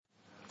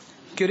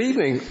Good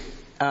evening.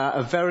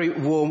 A very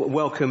warm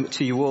welcome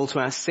to you all to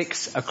our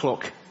 6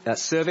 o'clock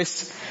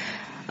service.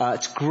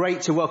 It's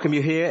great to welcome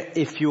you here.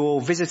 If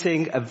you're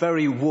visiting, a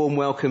very warm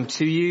welcome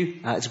to you.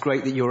 It's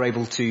great that you're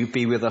able to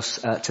be with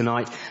us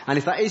tonight. And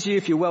if that is you,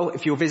 if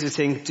you're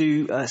visiting,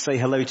 do say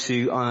hello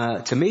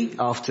to me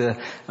after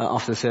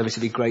the service.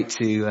 It'd be great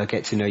to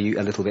get to know you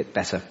a little bit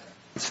better.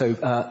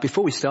 So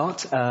before we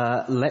start,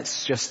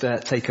 let's just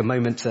take a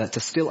moment to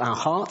still our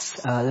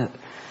hearts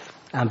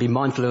and be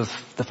mindful of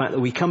the fact that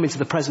we come into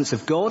the presence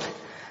of God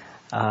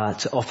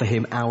to offer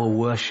him our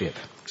worship.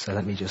 So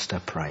let me just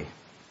pray.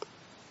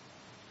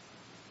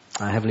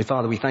 Heavenly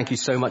Father, we thank you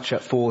so much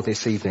for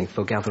this evening,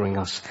 for gathering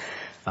us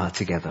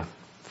together.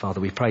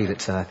 Father, we pray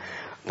that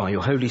by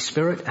your Holy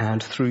Spirit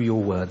and through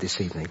your word this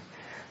evening,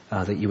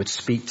 that you would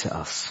speak to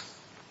us.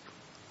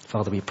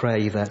 Father, we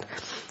pray that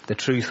the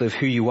truth of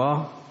who you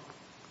are,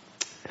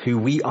 who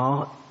we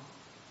are,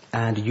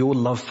 and your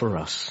love for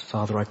us,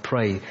 Father, I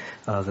pray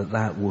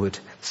that would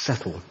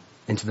settle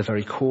into the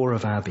very core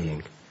of our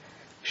being.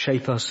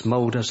 Shape us,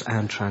 mould us,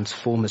 and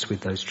transform us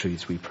with those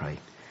truths, we pray.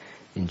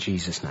 In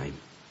Jesus' name.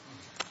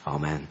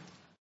 Amen.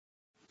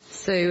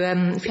 So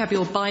if you have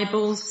your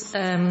Bibles,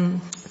 the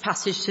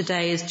passage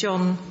today is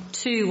John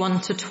 2,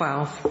 1 to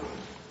 12.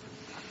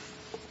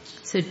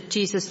 So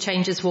Jesus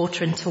changes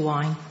water into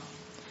wine.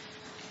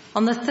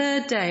 On the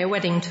third day, a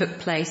wedding took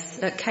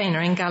place at Cana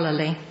in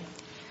Galilee.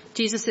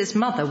 Jesus'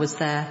 mother was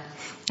there,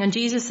 and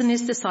Jesus and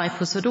his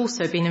disciples had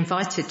also been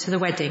invited to the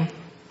wedding.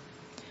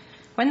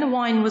 When the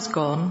wine was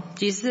gone,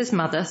 Jesus'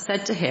 mother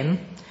said to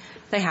him,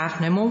 "They have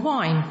no more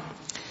wine."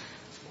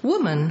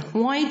 "Woman,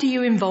 why do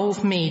you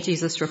involve me?"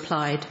 Jesus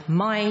replied.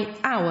 "My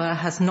hour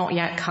has not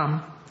yet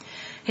come."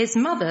 His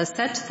mother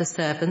said to the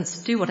servants,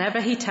 "Do whatever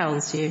he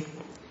tells you."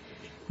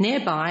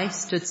 Nearby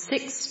stood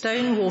 6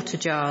 stone water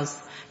jars,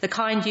 the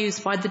kind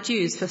used by the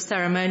Jews for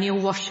ceremonial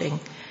washing,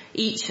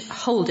 each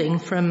holding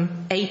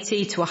from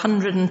 80 to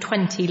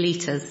 120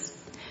 litres.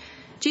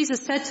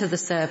 Jesus said to the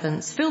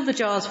servants, "Fill the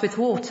jars with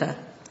water."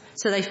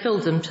 So they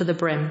filled them to the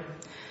brim.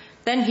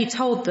 Then he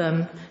told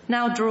them,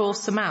 "Now draw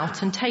some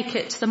out and take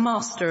it to the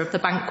master of the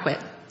banquet."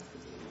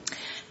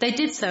 They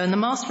did so, and the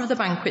master of the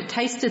banquet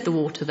tasted the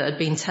water that had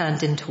been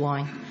turned into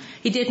wine.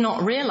 He did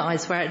not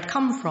realize where it had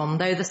come from,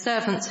 though the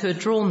servants who had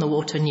drawn the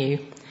water knew.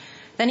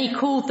 Then he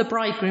called the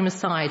bridegroom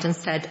aside and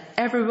said,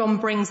 "Everyone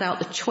brings out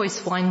the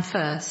choice wine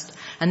first,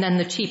 and then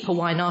the cheaper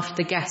wine after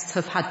the guests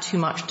have had too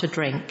much to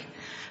drink.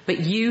 But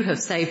you have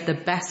saved the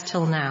best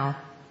till now."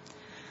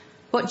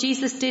 What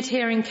Jesus did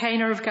here in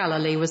Cana of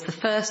Galilee was the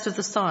first of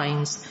the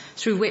signs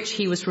through which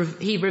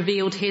he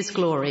revealed his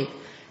glory,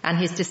 and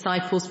his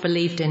disciples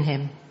believed in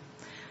him.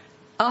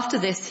 After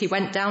this, he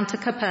went down to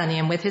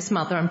Capernaum with his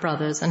mother and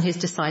brothers and his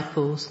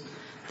disciples.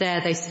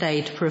 There they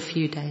stayed for a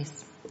few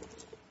days.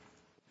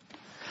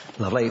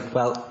 Lovely.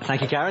 Well,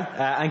 thank you, Karen.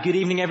 And good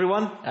evening,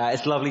 everyone.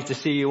 It's lovely to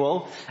see you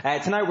all.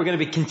 Tonight we're going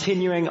to be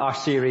continuing our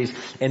series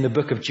in the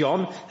book of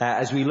John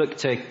as we look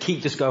to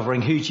keep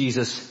discovering who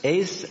Jesus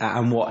is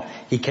and what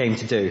he came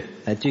to do.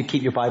 Do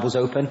keep your Bibles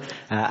open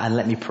and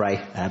let me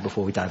pray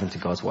before we dive into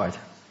God's word.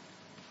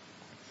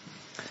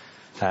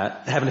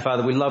 Heavenly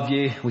Father, we love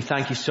you. We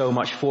thank you so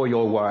much for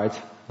your word.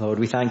 Lord,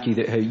 we thank you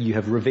that you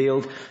have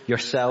revealed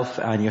yourself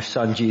and your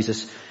son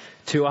Jesus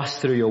to us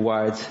through your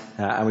word.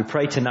 And we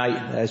pray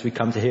tonight as we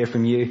come to hear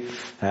from you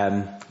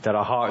that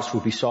our hearts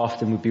will be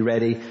soft and will be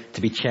ready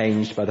to be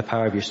changed by the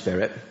power of your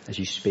Spirit as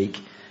you speak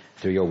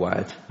through your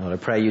word. Lord, I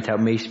pray you'd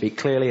help me speak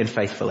clearly and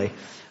faithfully,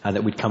 and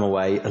that we'd come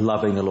away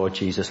loving the Lord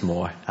Jesus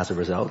more as a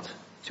result.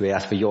 So we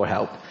ask for your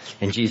help.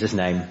 In Jesus'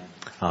 name,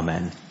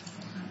 amen.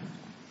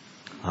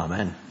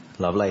 Amen.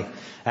 Lovely.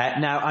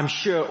 Now, I'm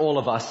sure all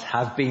of us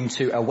have been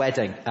to a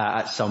wedding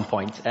at some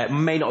point. It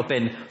may not have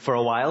been for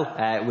a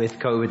while with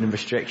COVID and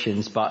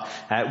restrictions, but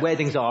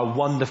weddings are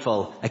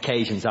wonderful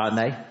occasions, aren't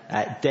they?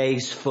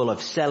 Days full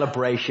of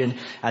celebration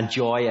and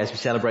joy as we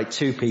celebrate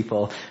 2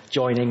 people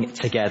joining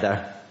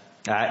together.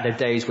 They're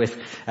days with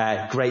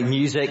great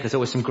music. There's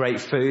always some great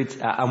food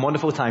and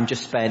wonderful time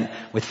just spent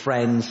with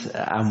friends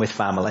and with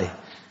family.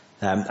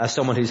 As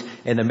someone who's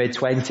in the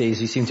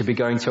mid-20s, you seem to be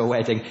going to a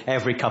wedding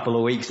every couple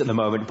of weeks at the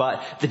moment,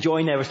 but the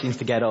joy never seems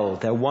to get old.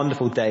 They're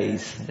wonderful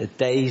days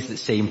that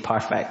seem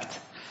perfect.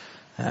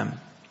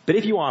 But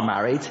if you are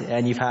married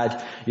and you've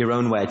had your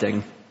own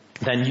wedding,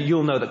 then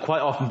you'll know that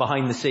quite often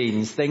behind the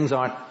scenes, things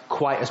aren't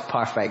quite as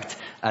perfect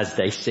as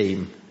they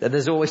seem. That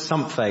there's always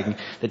something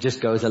that just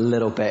goes a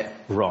little bit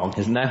wrong,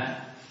 isn't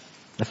there?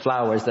 The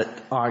flowers that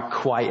aren't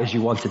quite as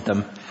you wanted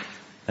them.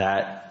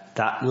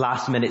 That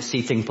last minute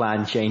seating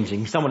plan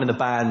changing, someone in the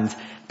band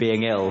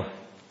being ill,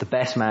 the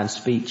best man's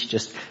speech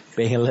just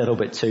being a little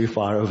bit too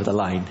far over the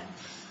line.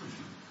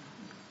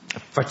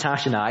 For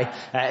Tash and I,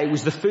 it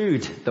was the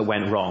food that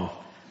went wrong.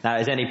 Now,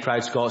 as any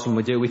proud Scotsman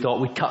would do, we thought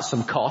we'd cut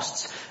some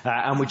costs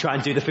and we'd try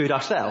and do the food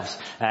ourselves.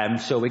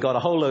 So we got a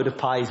whole load of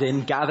pies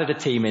in, gathered a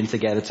team in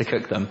together to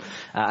cook them.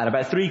 And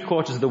about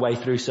 3/4 of the way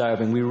through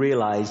serving, we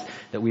realised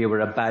that we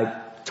were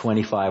about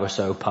 25 or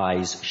so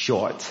pies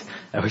short,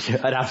 which is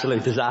an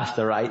absolute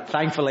disaster, right?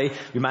 Thankfully,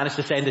 we managed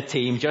to send a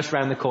team just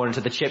round the corner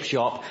to the chip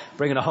shop,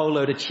 bringing a whole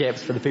load of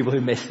chips for the people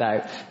who missed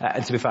out.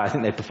 And to be fair, I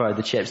think they preferred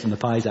the chips than the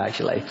pies,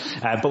 actually.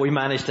 But we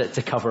managed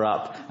to cover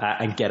up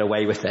and get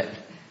away with it.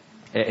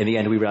 In the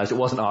end, we realized it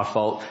wasn't our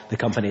fault. The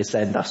company had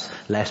sent us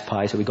less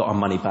pie, so we got our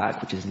money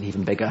back, which is an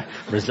even bigger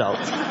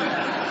result.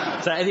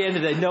 So at the end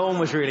of the day, no one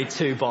was really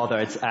too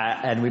bothered,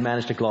 and we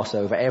managed to gloss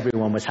over.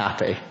 Everyone was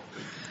happy.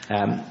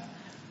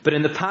 But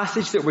in the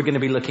passage that we're going to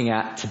be looking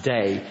at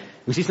today,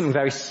 we see something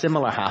very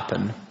similar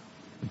happen.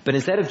 But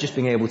instead of just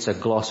being able to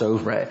gloss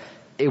over it,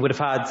 it would have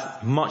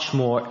had much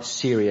more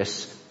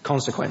serious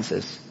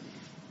consequences.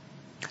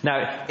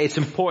 Now, it's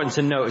important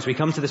to note as we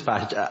come to this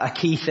passage, a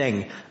key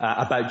thing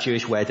about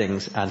Jewish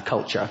weddings and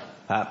culture.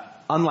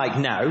 Unlike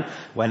now,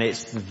 when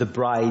it's the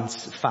bride's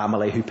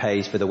family who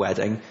pays for the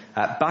wedding,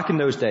 back in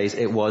those days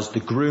it was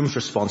the groom's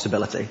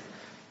responsibility.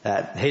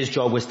 His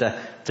job was to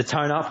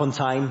turn up on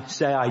time,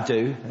 say I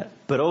do,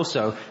 but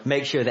also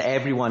make sure that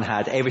everyone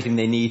had everything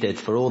they needed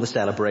for all the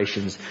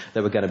celebrations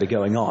that were going to be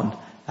going on.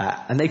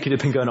 And they could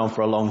have been going on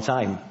for a long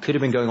time, could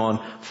have been going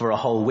on for a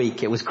whole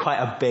week. It was quite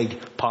a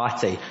big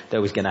party that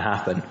was going to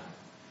happen.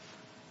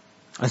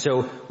 And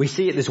so we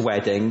see at this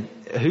wedding,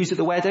 who's at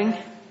the wedding?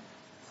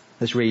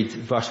 Let's read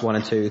verse 1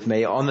 and 2 with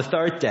me. On the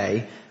third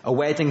day, a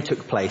wedding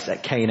took place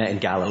at Cana in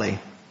Galilee.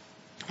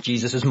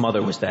 Jesus'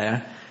 mother was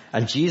there,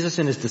 and Jesus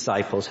and his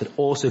disciples had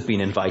also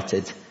been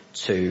invited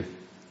to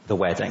the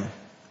wedding.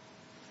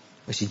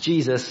 We see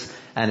Jesus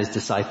and his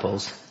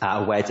disciples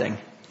at a wedding.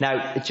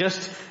 Now,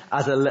 just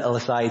as a little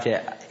aside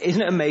here,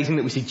 isn't it amazing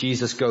that we see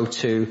Jesus go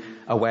to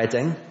a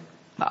wedding?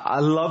 I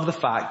love the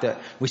fact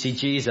that we see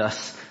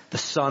Jesus, the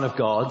Son of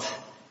God,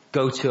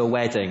 go to a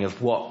wedding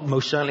of what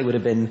most certainly would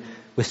have been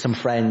with some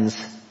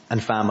friends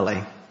and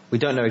family. We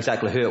don't know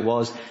exactly who it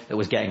was that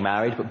was getting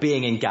married, but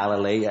being in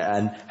Galilee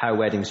and how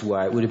weddings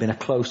were, it would have been a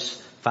close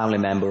family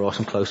member or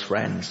some close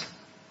friends.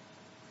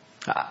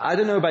 I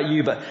don't know about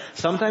you, but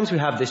sometimes we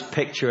have this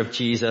picture of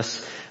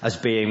Jesus as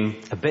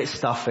being a bit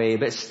stuffy, a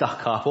bit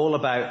stuck up, all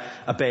about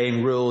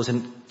obeying rules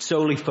and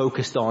solely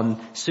focused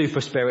on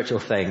super spiritual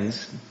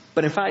things.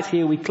 But in fact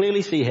here we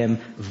clearly see him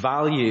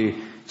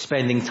value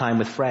spending time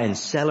with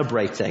friends,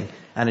 celebrating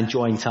and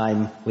enjoying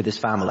time with his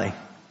family.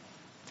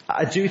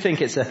 I do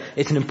think it's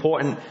an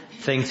important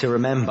thing to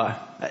remember.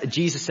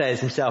 Jesus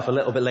says himself a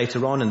little bit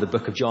later on in the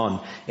book of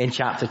John in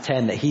chapter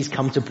 10 that he's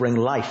come to bring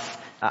life,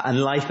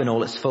 and life in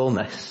all its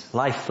fullness,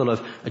 life full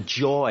of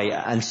joy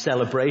and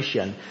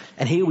celebration.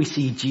 And here we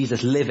see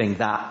Jesus living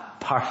that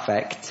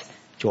perfect,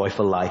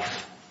 joyful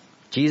life.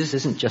 Jesus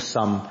isn't just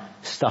some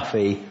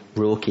stuffy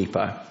rule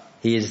keeper.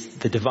 He is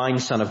the divine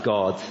Son of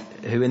God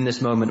who in this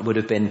moment would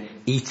have been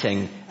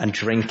eating and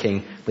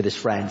drinking with his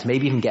friends,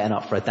 maybe even getting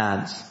up for a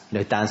dance,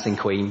 Dancing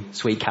Queen,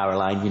 Sweet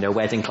Caroline,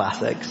 wedding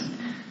classics.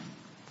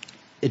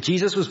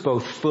 Jesus was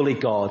both fully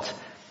God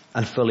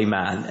and fully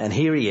man, and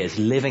here he is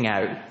living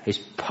out his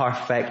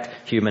perfect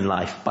human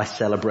life by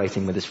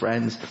celebrating with his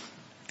friends.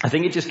 I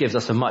think it just gives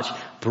us a much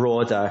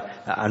broader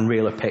and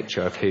realer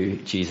picture of who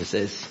Jesus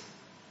is.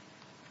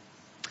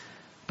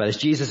 But as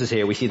Jesus is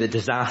here, we see that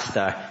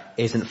disaster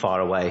isn't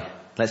far away.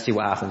 Let's see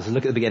what happens.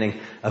 Look at the beginning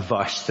of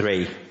verse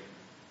 3.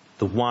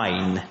 The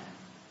wine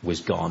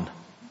was gone.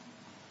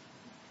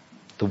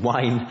 The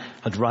wine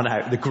had run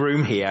out. The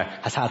groom here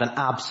has had an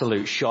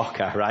absolute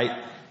shocker,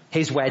 right?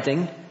 His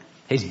wedding,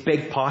 his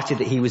big party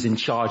that he was in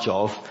charge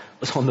of,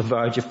 was on the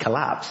verge of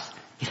collapse.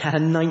 He had a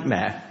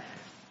nightmare.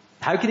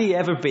 How could he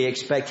ever be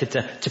expected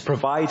to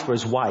provide for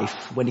his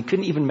wife when he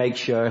couldn't even make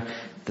sure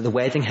that the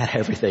wedding had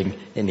everything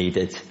it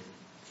needed?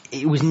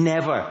 He was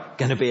never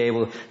going to be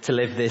able to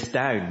live this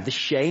down. The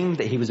shame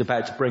that he was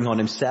about to bring on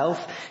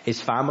himself,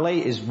 his family,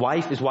 his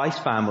wife's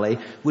family,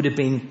 would have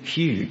been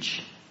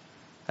huge.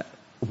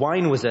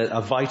 Wine was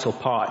a vital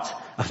part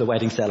of the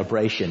wedding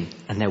celebration,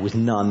 and there was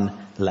none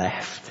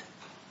left.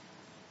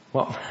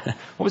 What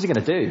was he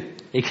going to do?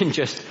 He couldn't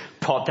just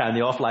pop down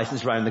the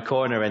off-license round the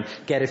corner and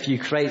get a few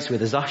crates with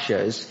his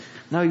ushers.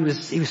 No, he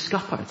was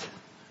scuppered.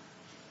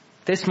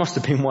 This must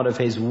have been one of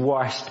his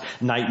worst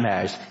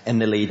nightmares in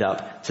the lead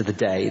up to the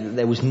day.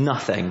 There was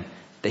nothing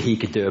that he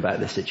could do about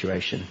this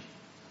situation.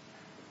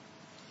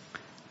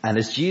 And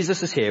as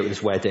Jesus is here at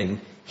his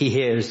wedding, he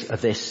hears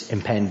of this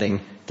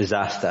impending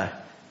disaster.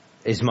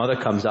 His mother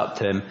comes up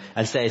to him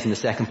and says in the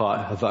second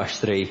part of verse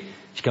 3,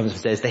 she comes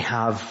and says, they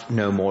have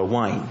no more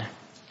wine.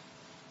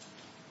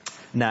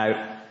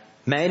 Now,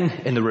 men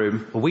in the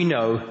room, we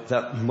know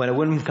that when a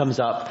woman comes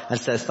up and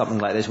says something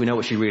like this, we know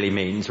what she really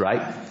means,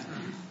 right?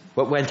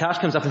 But when Tash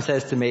comes up and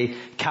says to me,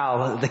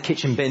 Cal, the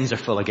kitchen bins are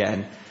full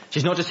again,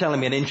 she's not just telling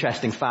me an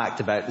interesting fact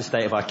about the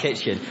state of our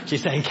kitchen.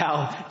 She's saying,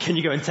 Cal, can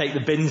you go and take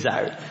the bins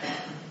out?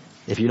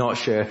 If you're not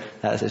sure,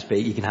 so to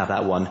speak, you can have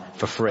that one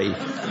for free.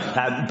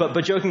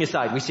 But joking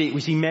aside, we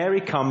see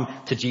Mary come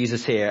to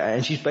Jesus here,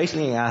 and she's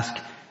basically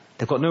asked,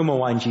 they've got no more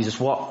wine, Jesus,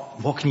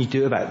 what can you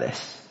do about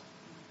this?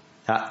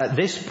 At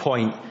this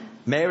point,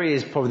 Mary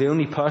is probably the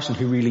only person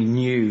who really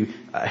knew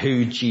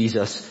who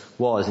Jesus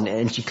was,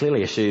 and she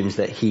clearly assumes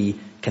that he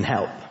can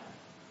help.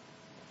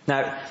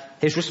 Now,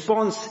 his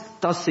response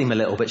does seem a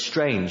little bit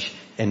strange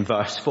in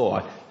verse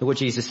 4. What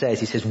Jesus says,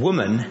 he says,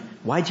 "Woman,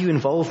 why do you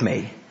involve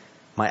me?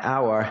 My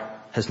hour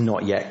has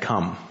not yet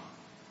come."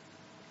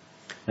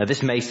 Now,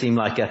 this may seem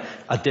like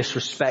a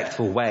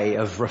disrespectful way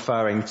of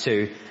referring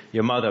to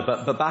your mother,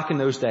 but back in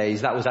those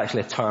days, that was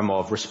actually a term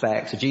of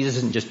respect. So Jesus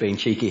isn't just being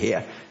cheeky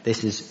here.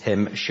 This is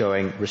him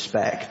showing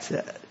respect.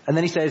 And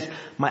then he says,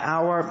 "My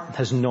hour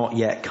has not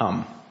yet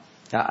come."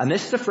 And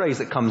this is a phrase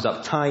that comes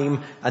up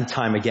time and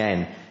time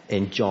again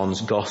in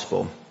John's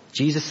gospel.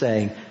 Jesus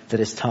saying that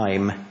his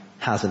time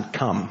hasn't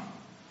come.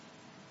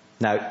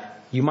 Now,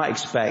 you might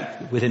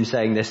expect with him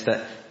saying this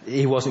that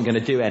he wasn't going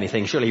to do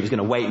anything. Surely he was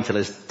going to wait until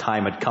his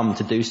time had come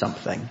to do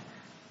something.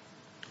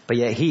 But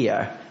yet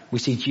here, we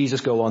see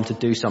Jesus go on to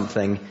do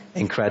something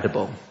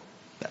incredible.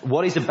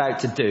 What he's about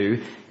to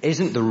do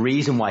isn't the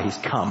reason why he's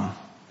come,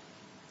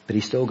 but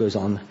he still goes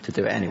on to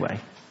do it anyway.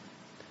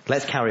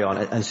 Let's carry on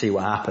and see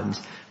what happens.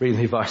 Reading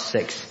through verse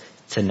 6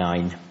 to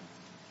 9.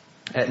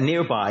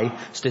 Nearby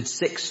stood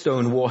 6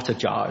 stone water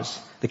jars,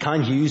 the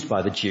kind used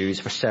by the Jews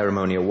for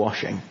ceremonial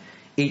washing,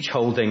 each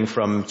holding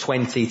from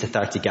 20 to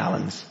 30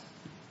 gallons.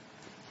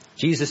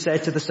 Jesus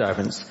said to the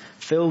servants,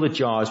 "Fill the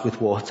jars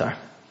with water."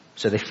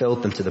 So they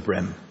filled them to the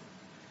brim.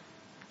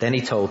 Then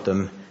he told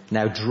them,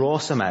 "Now draw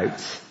some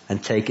out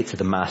and take it to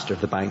the master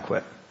of the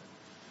banquet."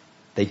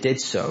 They did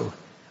so,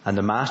 and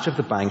the master of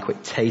the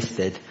banquet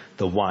tasted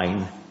the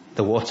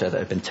water that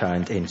had been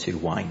turned into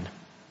wine.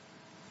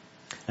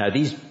 Now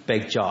these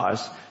big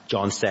jars,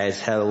 John says,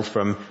 held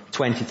from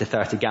 20 to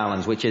 30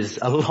 gallons, which is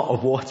a lot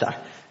of water,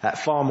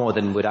 far more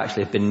than would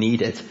actually have been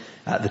needed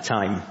at the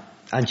time.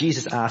 And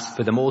Jesus asked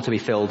for them all to be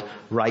filled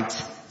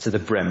right to the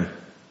brim.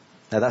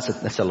 Now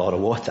that's a lot of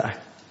water.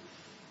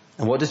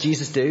 And what does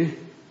Jesus do?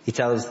 He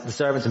tells the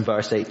servants in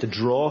verse 8 to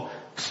draw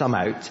some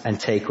out and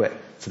take it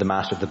to the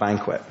master of the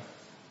banquet.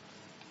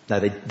 Now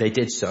they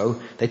did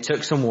so. They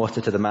took some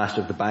water to the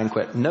master of the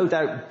banquet, no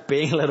doubt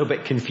being a little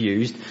bit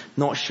confused,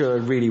 not sure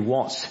really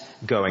what's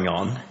going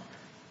on.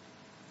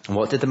 And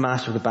what did the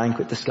master of the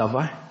banquet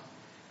discover?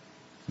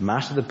 The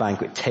master of the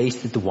banquet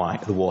tasted the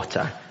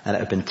water, and it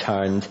had been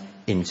turned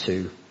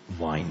into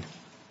wine.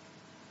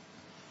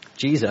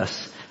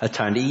 Jesus had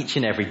turned each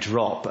and every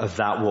drop of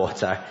that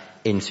water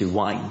into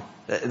wine.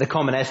 The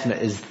common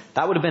estimate is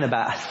that would have been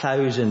about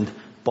 1,000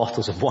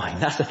 bottles of wine.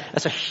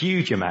 That's a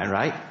huge amount,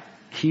 right?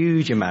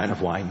 Huge amount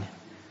of wine.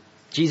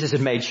 Jesus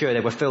had made sure they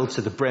were filled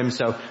to the brim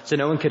so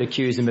no one could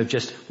accuse him of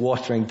just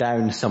watering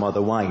down some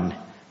other wine.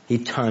 He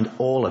turned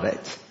all of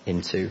it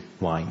into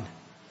wine.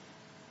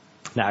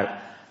 Now,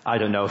 I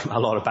don't know a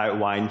lot about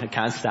wine. I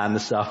can't stand the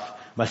stuff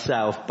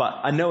myself, but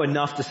I know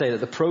enough to say that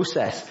the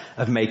process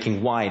of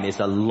making wine is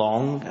a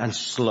long and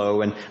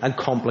slow and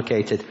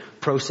complicated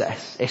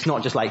process. It's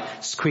not just like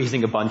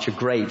squeezing a bunch of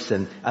grapes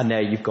and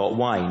there you've got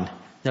wine.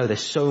 No,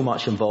 there's so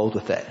much involved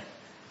with it.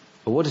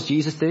 But what does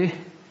Jesus do?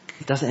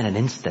 He does it in an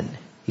instant.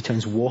 He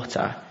turns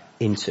water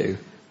into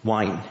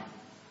wine.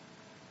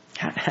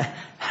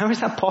 How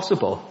is that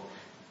possible?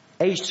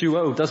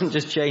 H2O doesn't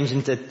just change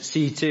into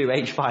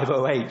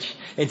C2H5OH,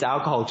 into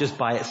alcohol just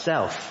by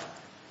itself.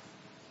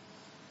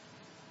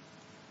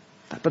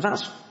 But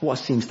that's what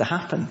seems to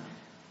happen.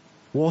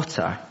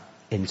 Water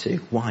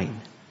into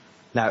wine.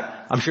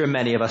 Now, I'm sure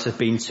many of us have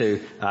been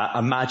to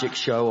a magic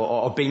show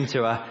or been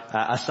to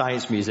a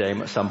science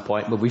museum at some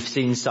point where we've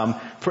seen some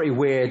pretty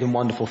weird and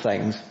wonderful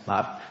things,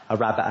 like a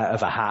rabbit out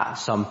of a hat,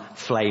 some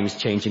flames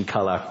changing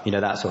colour,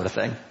 that sort of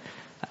thing.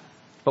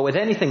 But with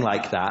anything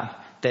like that,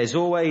 there's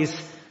always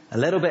a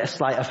little bit of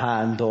sleight of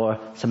hand or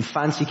some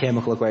fancy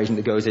chemical equation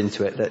that goes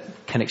into it that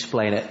can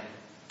explain it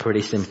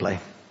pretty simply.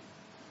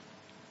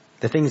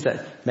 The things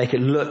that make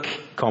it look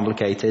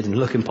complicated and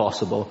look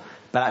impossible,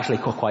 but actually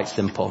quite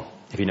simple,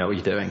 if you know what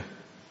you're doing.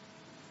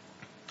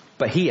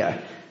 But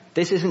here,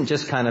 this isn't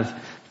just kind of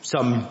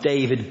some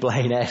David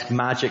Blaine-esque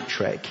magic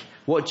trick.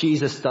 What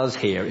Jesus does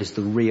here is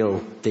the real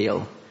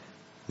deal.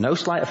 No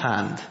sleight of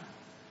hand,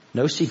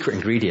 no secret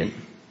ingredient.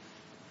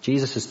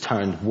 Jesus has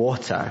turned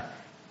water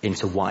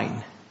into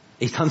wine.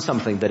 He's done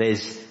something that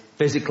is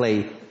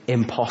physically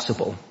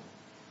impossible.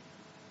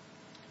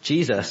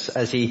 Jesus,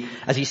 as he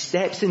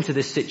steps into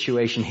this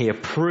situation here,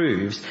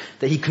 proves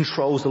that he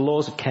controls the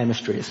laws of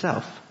chemistry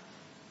itself.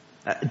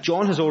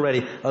 John has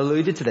already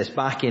alluded to this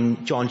back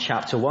in John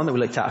chapter 1 that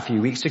we looked at a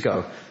few weeks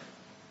ago.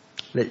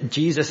 That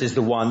Jesus is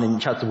the one in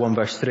chapter 1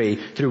 verse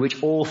 3 through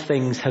which all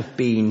things have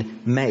been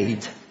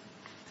made.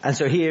 And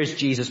so here's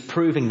Jesus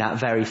proving that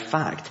very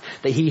fact,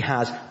 that he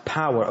has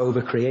power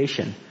over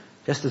creation,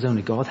 just as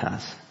only God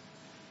has.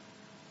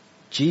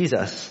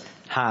 Jesus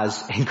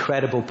has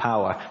incredible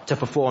power to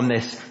perform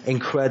this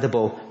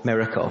incredible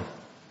miracle.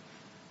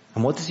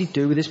 And what does he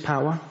do with his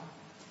power?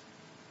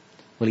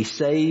 Well, he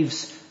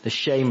saves the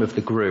shame of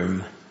the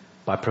groom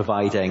by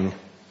providing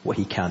what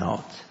he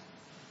cannot.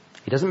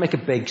 He doesn't make a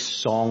big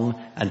song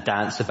and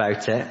dance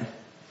about it.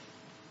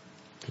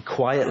 He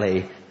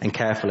quietly and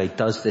carefully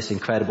does this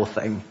incredible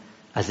thing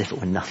as if it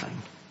were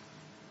nothing.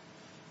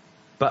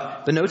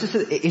 But notice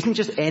that it isn't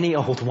just any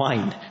old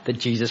wine that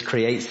Jesus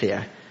creates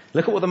here.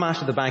 Look at what the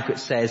master of the banquet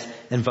says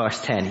in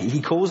verse 10.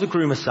 He calls the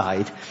groom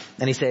aside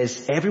and he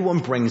says, everyone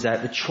brings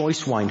out the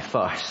choice wine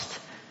first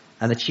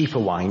and the cheaper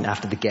wine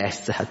after the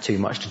guests have had too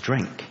much to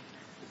drink.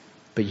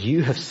 But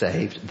you have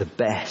saved the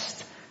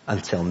best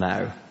until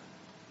now.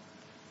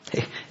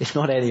 It's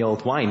not any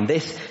old wine.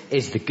 This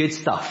is the good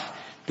stuff.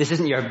 This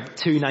isn't your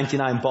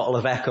 $2.99 bottle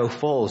of Echo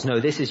Falls. No,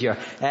 this is your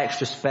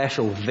extra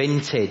special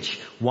vintage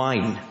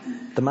wine.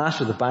 The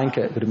master of the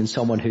banquet would have been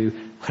someone who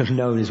would have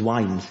known his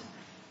wines.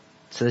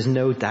 So there's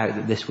no doubt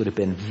that this would have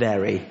been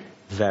very,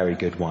 very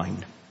good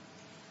wine.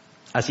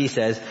 As he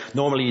says,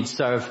 normally you'd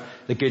serve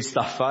the good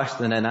stuff first,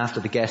 and then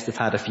after the guests have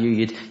had a few,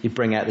 you'd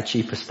bring out the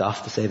cheaper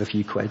stuff to save a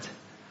few quid.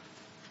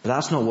 But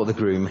that's not what the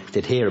groom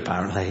did here,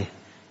 apparently.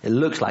 It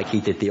looks like he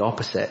did the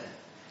opposite.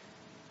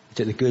 He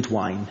took the good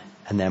wine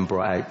and then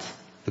brought out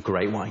the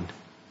great wine.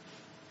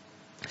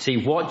 See,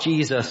 what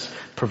Jesus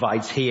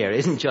provides here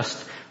isn't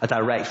just a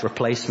direct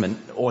replacement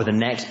or the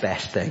next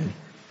best thing.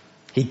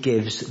 He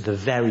gives the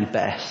very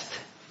best,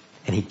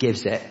 and he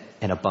gives it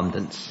in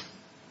abundance.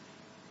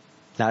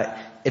 Now,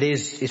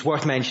 it's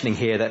worth mentioning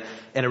here that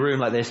in a room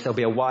like this, there'll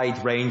be a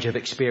wide range of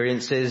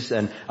experiences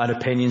and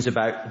opinions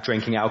about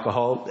drinking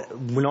alcohol.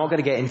 We're not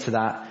going to get into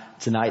that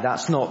tonight.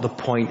 That's not the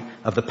point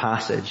of the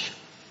passage.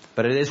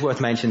 But it is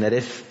worth mentioning that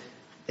if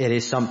it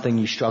is something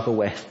you struggle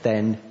with,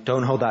 then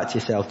don't hold that to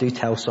yourself. Do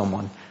tell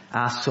someone.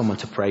 Ask someone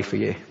to pray for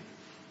you.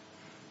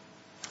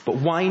 But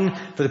wine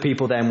for the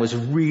people then was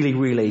really,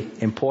 really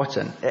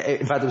important.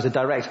 In fact, it was a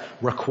direct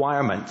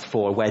requirement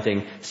for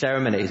wedding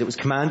ceremonies. It was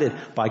commanded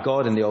by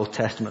God in the Old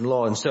Testament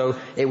law. And so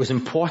it was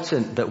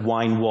important that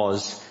wine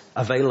was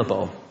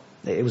available.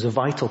 It was a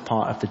vital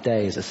part of the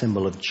day as a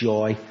symbol of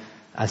joy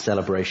and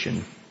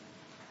celebration.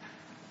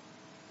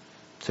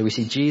 So we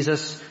see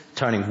Jesus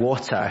turning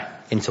water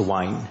into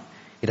wine.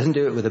 He doesn't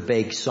do it with a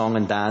big song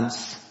and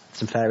dance,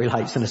 some fairy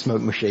lights and a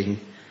smoke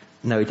machine.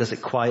 No, he does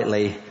it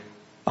quietly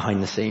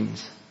behind the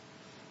scenes.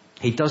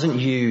 He doesn't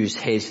use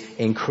his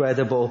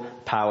incredible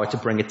power to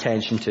bring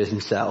attention to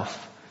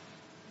himself,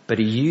 but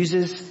he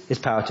uses his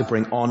power to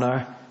bring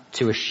honor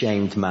to a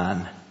shamed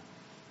man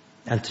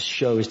and to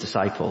show his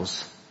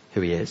disciples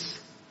who he is.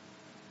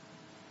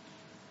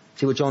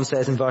 See what John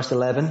says in verse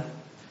 11?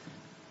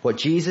 What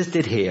Jesus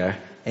did here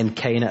in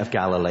Cana of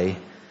Galilee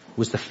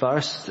was the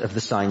first of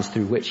the signs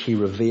through which he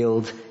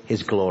revealed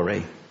his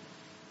glory,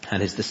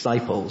 and his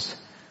disciples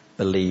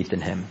believed in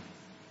him.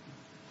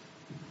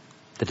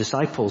 The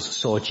disciples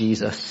saw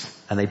Jesus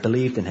and they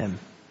believed in him.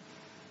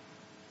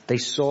 They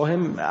saw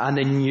him and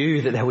they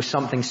knew that there was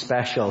something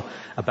special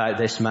about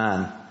this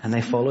man, and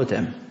they followed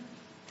him.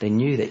 They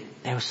knew that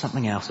there was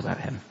something else about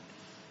him.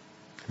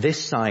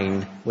 This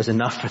sign was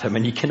enough for them,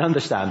 and you can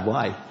understand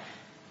why.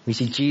 We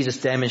see Jesus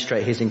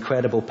demonstrate his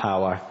incredible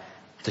power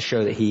to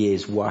show that he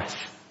is worth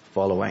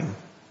following.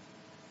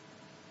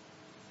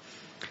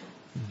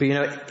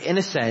 But in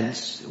a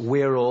sense,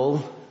 we're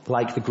all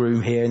like the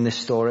groom here in this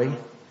story.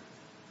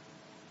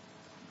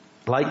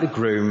 Like the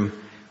groom,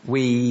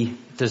 we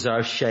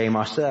deserve shame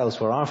ourselves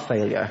for our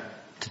failure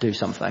to do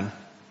something.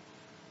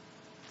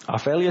 Our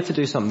failure to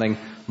do something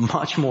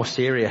much more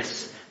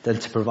serious than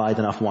to provide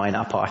enough wine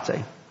at a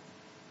party.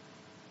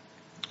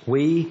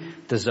 We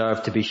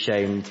deserve to be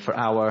shamed for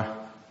our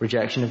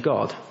rejection of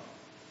God,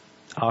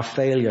 our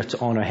failure to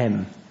honor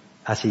him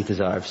as he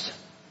deserves.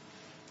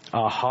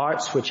 Our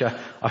hearts, which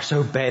are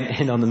so bent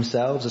in on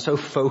themselves, are so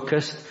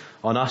focused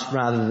on us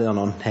rather than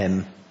on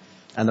him.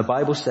 And the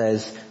Bible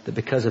says that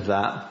because of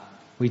that,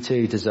 we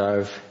too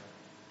deserve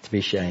to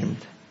be shamed.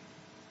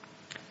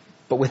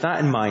 But with that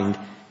in mind,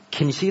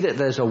 can you see that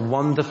there's a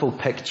wonderful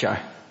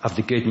picture of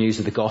the good news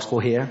of the gospel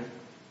here?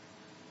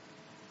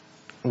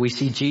 We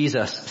see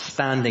Jesus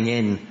standing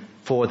in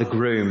for the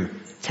groom,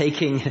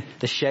 taking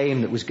the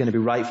shame that was going to be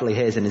rightfully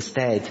his and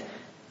instead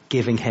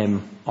giving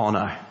him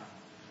honor.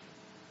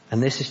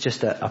 And this is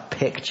just a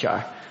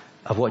picture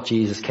of what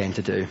Jesus came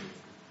to do.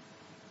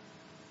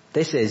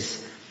 This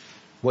is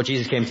what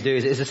Jesus came to do,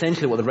 is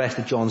essentially what the rest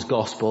of John's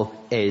gospel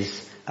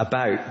is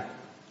about.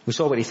 We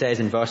saw what he says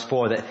in verse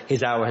 4, that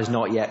his hour has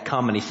not yet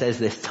come, and he says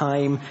this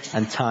time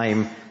and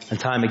time and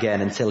time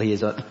again until he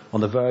is on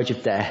the verge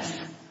of death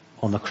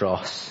on the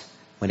cross,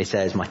 when he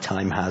says, my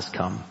time has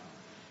come.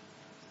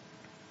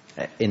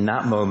 In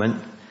that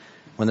moment,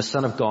 when the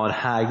Son of God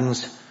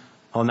hangs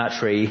on that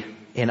tree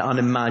in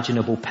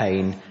unimaginable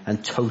pain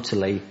and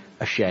totally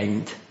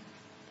ashamed,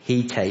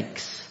 he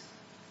takes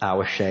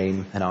our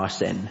shame and our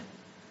sin,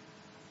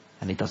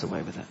 and he does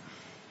away with it.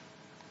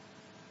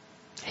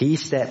 He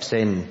steps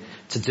in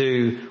to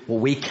do what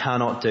we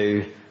cannot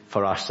do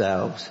for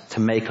ourselves,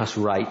 to make us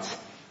right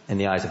in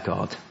the eyes of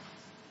God.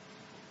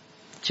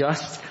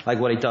 Just like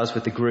what he does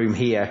with the groom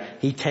here,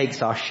 he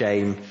takes our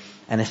shame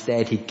and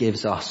instead he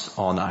gives us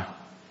honor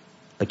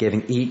by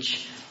giving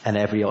each and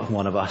every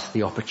one of us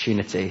the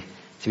opportunity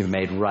to be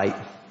made right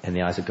in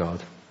the eyes of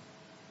God.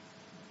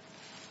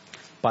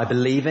 By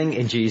believing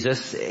in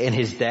Jesus, in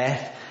his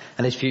death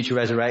and his future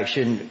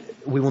resurrection,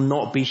 we will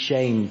not be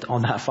shamed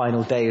on that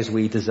final day as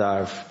we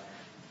deserve,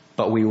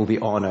 but we will be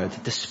honored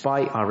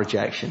despite our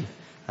rejection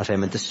of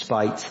him and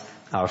despite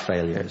our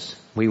failures.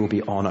 We will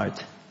be honored.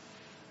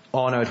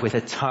 Honored with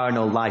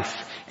eternal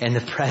life in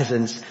the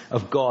presence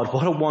of God.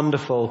 What a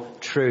wonderful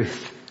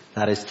truth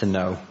that is to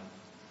know.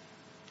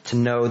 To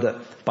know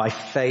that by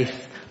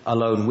faith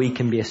alone we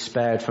can be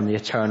spared from the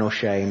eternal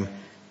shame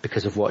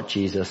because of what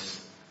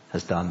Jesus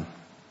has done.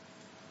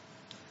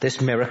 This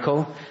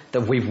miracle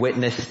that we've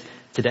witnessed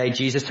today,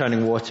 Jesus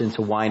turning water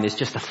into wine, is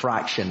just a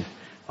fraction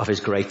of his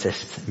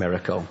greatest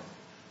miracle.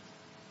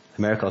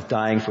 The miracle of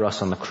dying for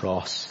us on the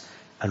cross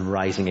and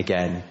rising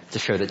again to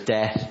show that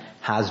death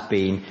has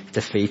been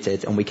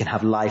defeated and we can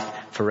have life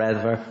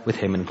forever with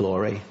him in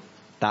glory.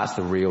 That's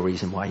the real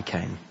reason why he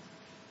came.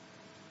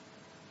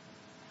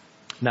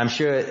 Now I'm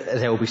sure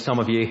there will be some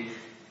of you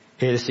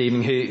here this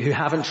evening who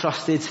haven't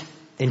trusted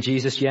in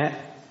Jesus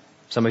yet.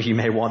 Some of you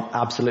may want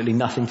absolutely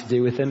nothing to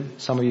do with him.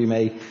 Some of you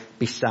may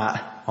be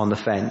sat on the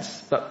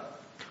fence. But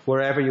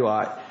wherever you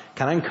are,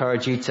 can I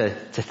encourage you to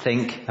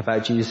think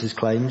about Jesus'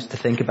 claims, to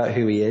think about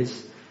who he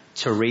is,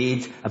 to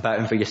read about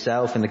him for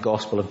yourself in the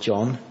Gospel of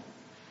John?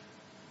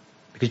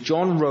 Because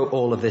John wrote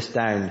all of this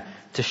down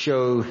to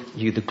show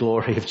you the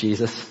glory of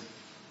Jesus.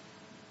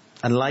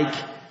 And like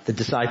the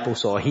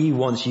disciples saw, he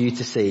wants you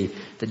to see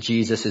that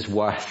Jesus is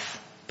worth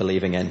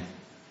believing in.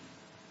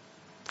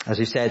 As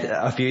we've said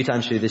a few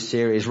times through this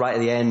series, right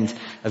at the end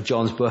of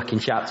John's book in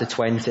chapter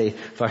 20,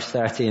 verse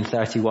 30 and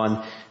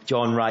 31,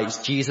 John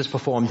writes, Jesus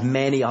performed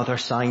many other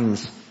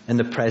signs in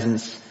the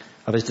presence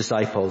of his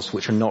disciples,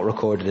 which are not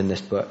recorded in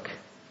this book.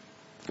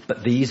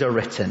 But these are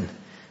written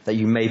that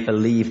you may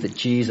believe that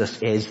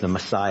Jesus is the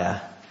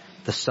Messiah,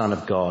 the Son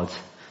of God,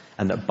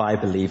 and that by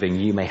believing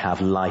you may have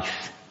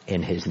life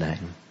in his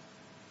name.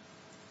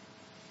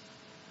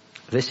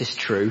 This is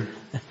true.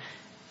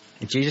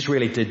 If Jesus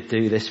really did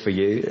do this for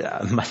you,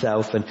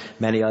 myself and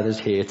many others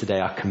here today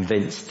are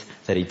convinced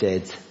that he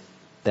did,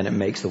 then it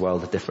makes the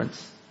world a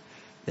difference.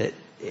 It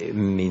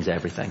means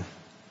everything.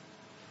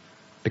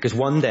 Because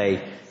one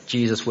day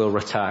Jesus will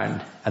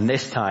return, and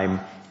this time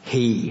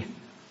he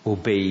will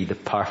be the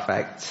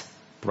perfect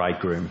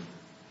bridegroom.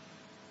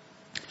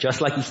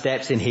 Just like he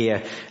steps in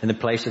here in the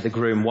place of the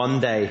groom, one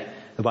day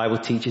the Bible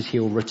teaches he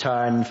will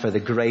return for the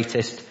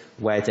greatest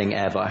wedding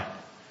ever.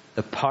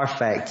 The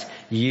perfect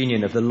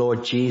union of the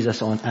Lord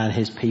Jesus and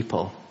his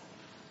people.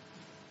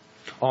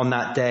 On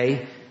that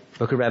day, the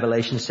book of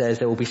Revelation says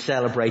they will be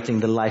celebrating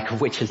the like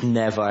of which has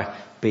never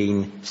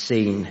been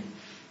seen.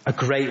 A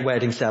great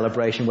wedding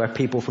celebration where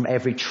people from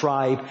every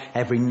tribe,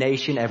 every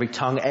nation, every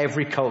tongue,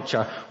 every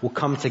culture will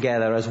come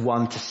together as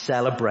one to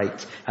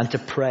celebrate and to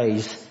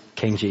praise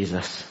King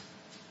Jesus,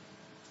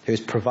 who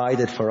has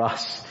provided for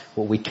us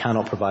what we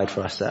cannot provide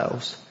for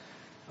ourselves,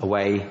 a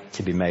way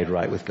to be made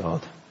right with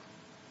God.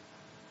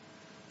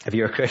 If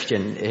you're a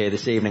Christian here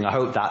this evening, I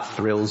hope that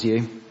thrills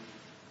you.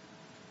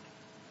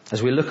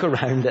 As we look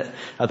around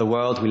at the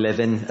world we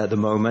live in at the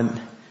moment,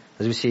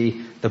 as we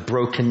see the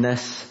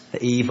brokenness,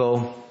 the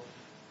evil,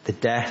 the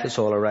death that's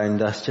all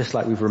around us, just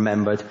like we've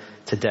remembered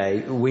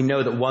today, we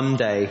know that one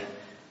day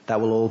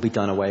that will all be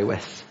done away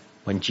with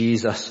when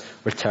Jesus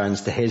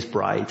returns to his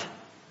bride,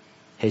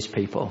 his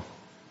people,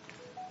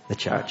 the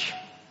church.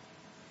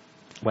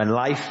 When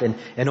life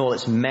in all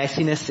its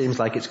messiness seems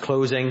like it's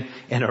closing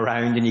in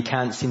around and you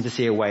can't seem to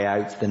see a way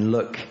out, then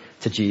look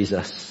to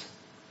Jesus.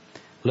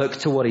 Look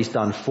to what he's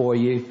done for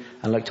you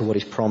and look to what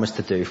he's promised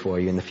to do for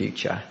you in the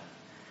future.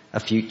 A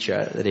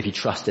future that if you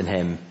trust in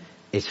him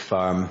is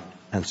firm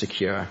and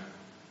secure.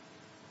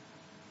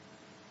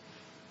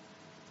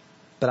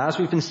 But as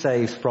we've been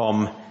saved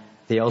from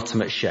the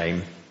ultimate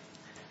shame,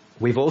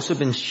 we've also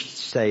been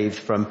saved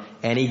from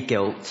any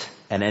guilt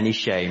and any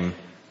shame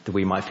that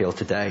we might feel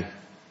today.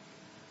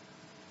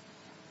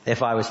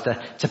 If I was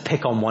to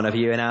pick on one of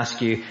you and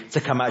ask you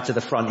to come out to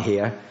the front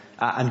here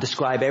and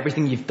describe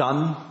everything you've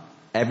done,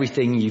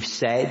 everything you've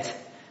said,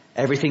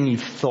 everything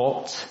you've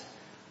thought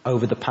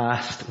over the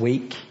past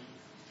week,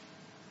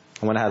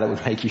 I wonder how that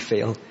would make you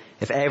feel.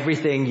 If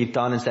everything you've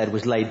done and said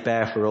was laid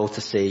bare for all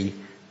to see,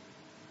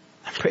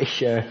 I'm pretty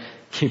sure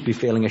you'd be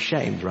feeling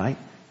ashamed, right?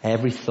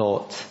 Every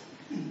thought,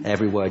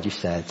 every word you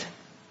said.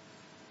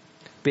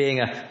 Being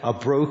a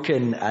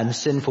broken and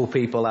sinful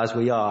people as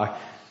we are,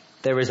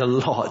 there is a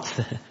lot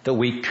that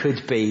we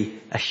could be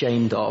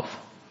ashamed of.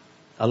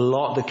 A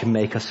lot that can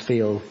make us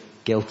feel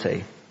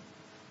guilty.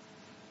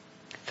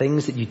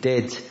 Things that you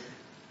did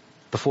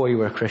before you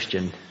were a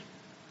Christian.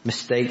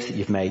 Mistakes that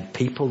you've made.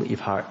 People that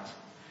you've hurt.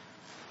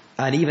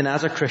 And even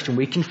as a Christian,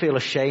 we can feel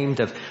ashamed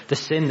of the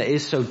sin that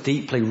is so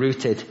deeply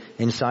rooted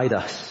inside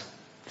us.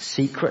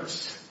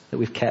 Secrets that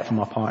we've kept from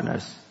our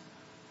partners.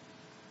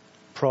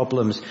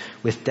 Problems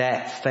with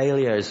debt,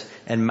 failures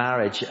in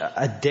marriage,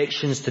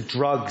 addictions to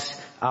drugs,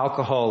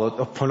 alcohol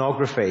or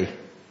pornography.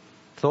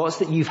 Thoughts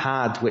that you've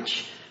had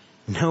which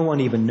no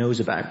one even knows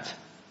about.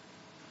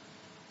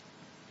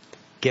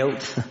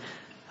 Guilt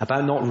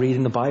about not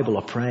reading the Bible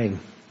or praying.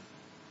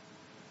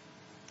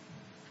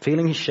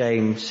 Feeling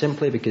ashamed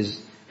simply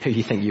because who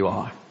you think you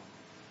are.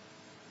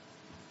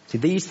 See,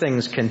 these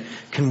things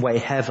can weigh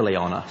heavily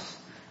on us.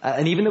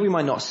 And even though we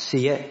might not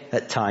see it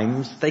at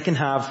times, they can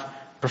have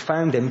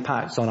profound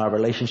impacts on our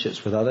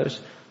relationships with others,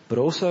 but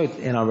also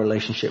in our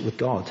relationship with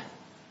God.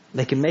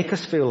 They can make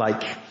us feel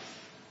like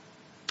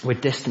we're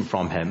distant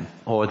from him,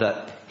 or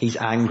that he's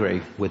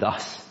angry with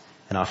us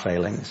and our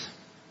failings.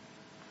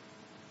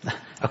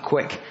 A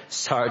quick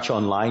search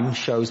online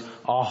shows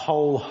a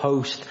whole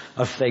host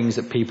of things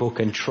that people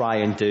can try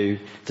and do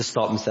to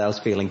stop themselves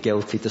feeling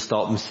guilty, to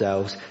stop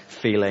themselves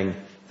feeling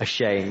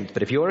ashamed.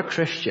 But if you're a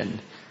Christian,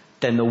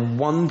 then the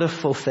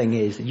wonderful thing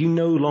is that you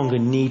no longer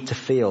need to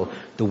feel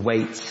the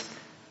weight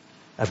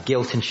of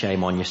guilt and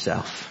shame on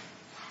yourself.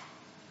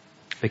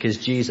 Because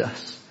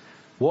Jesus,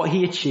 what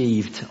he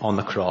achieved on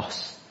the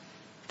cross,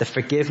 the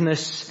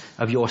forgiveness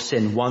of your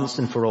sin once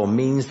and for all,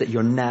 means that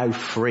you're now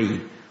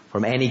free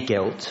from any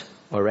guilt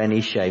or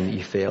any shame that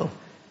you feel,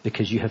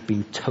 because you have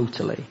been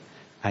totally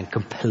and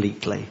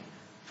completely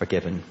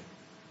forgiven.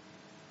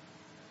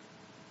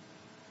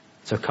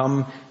 So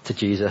come to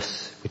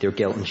Jesus with your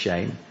guilt and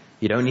shame.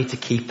 You don't need to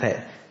keep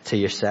it to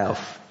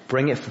yourself.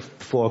 Bring it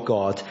before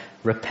God,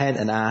 repent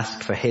and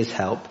ask for his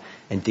help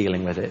in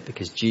dealing with it,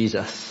 because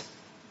Jesus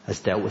has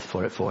dealt with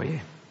it for you.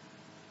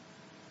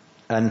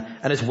 And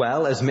as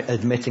well as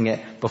admitting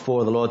it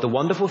before the Lord, the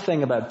wonderful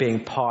thing about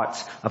being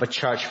part of a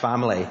church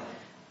family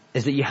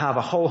is that you have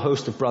a whole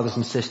host of brothers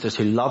and sisters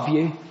who love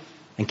you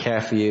and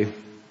care for you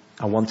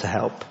and want to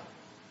help.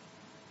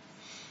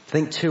 I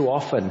think too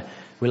often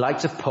we like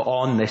to put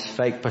on this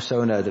fake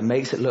persona that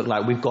makes it look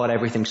like we've got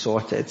everything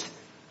sorted.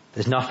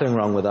 There's nothing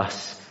wrong with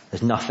us.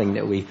 There's nothing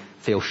that we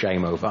feel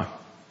shame over.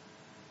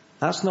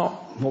 That's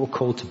not what we're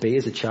called to be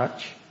as a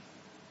church.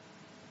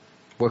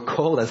 We're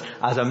called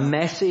as a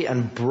messy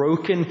and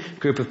broken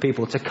group of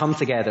people to come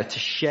together, to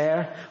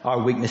share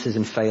our weaknesses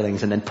and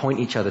failings, and then point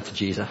each other to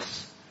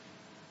Jesus.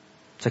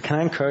 So can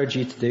I encourage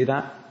you to do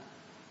that?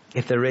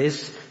 If there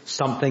is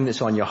something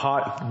that's on your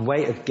heart,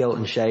 weight of guilt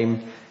and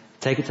shame,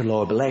 take it to the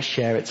Lord, but let's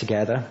share it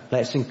together.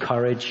 Let's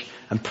encourage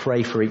and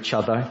pray for each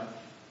other.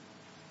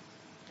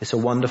 It's a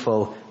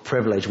wonderful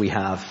privilege we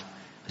have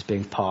as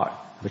being part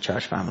of a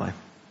church family.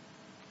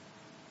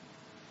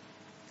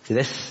 See,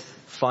 this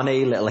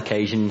funny little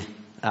occasion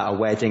at a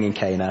wedding in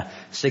Cana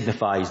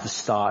signifies the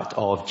start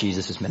of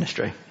Jesus'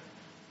 ministry.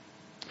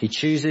 He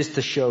chooses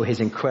to show his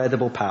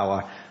incredible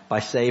power by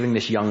saving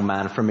this young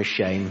man from his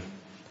shame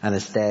and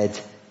instead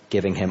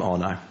giving him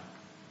honor.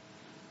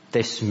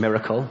 This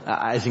miracle,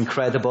 as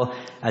incredible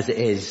as it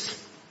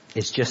is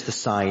just a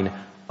sign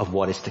of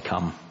what is to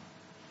come.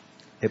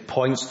 It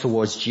points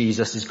towards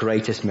Jesus'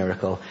 greatest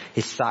miracle,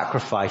 his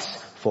sacrifice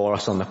for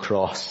us on the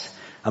cross,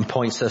 and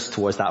points us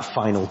towards that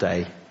final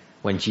day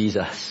when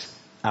Jesus,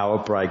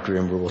 our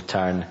bridegroom, will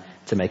return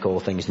to make all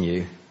things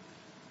new.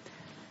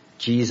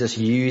 Jesus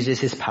uses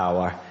his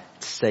power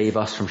to save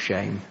us from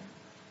shame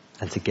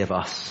and to give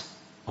us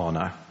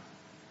honor.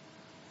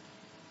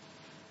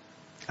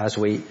 As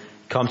we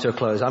come to a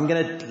close, I'm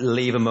going to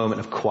leave a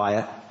moment of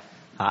quiet.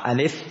 And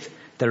if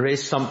there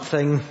is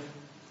something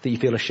that you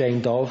feel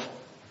ashamed of,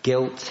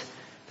 guilt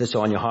that's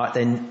on your heart,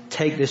 then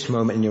take this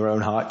moment in your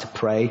own heart to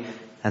pray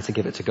and to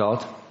give it to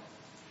God.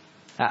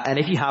 And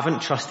if you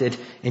haven't trusted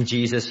in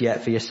Jesus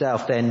yet for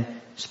yourself,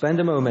 then spend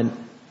a moment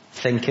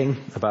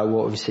thinking about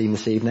what we've seen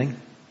this evening,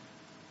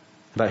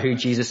 about who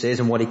Jesus is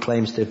and what he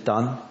claims to have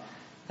done.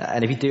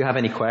 And if you do have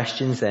any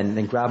questions,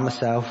 then grab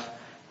myself,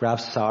 grab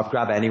Sarb,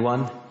 grab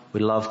anyone.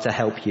 We'd love to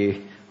help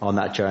you on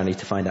that journey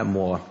to find out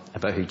more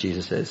about who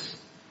Jesus is.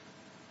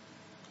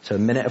 So a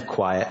minute of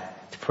quiet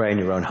to pray in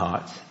your own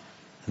heart,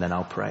 and then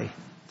I'll pray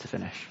to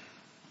finish.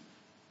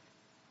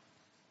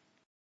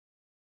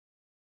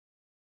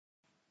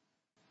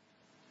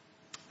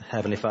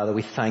 Heavenly Father,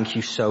 we thank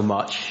you so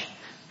much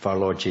for our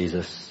Lord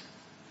Jesus.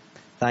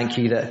 Thank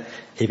you that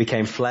he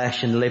became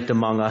flesh and lived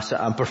among us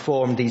and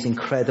performed these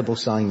incredible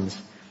signs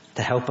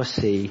to help us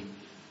see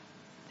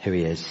who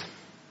he is.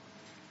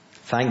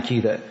 Thank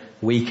you that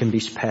we can be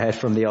spared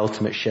from the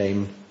ultimate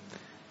shame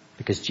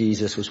because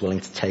Jesus was willing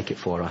to take it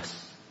for us.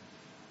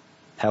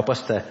 Help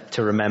us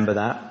to remember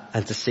that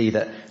and to see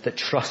that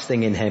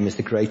trusting in him is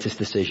the greatest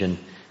decision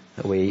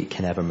that we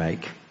can ever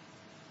make.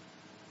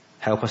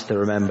 Help us to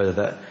remember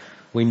that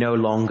we no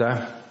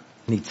longer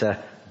need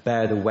to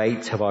bear the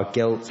weight of our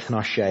guilt and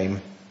our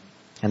shame,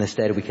 and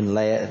instead we can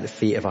lay it at the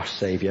feet of our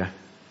Saviour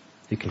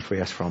who can free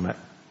us from it.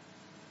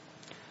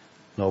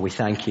 Lord, we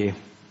thank you.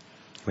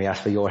 We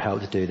ask for your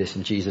help to do this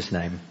in Jesus'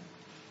 name.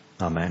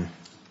 Amen.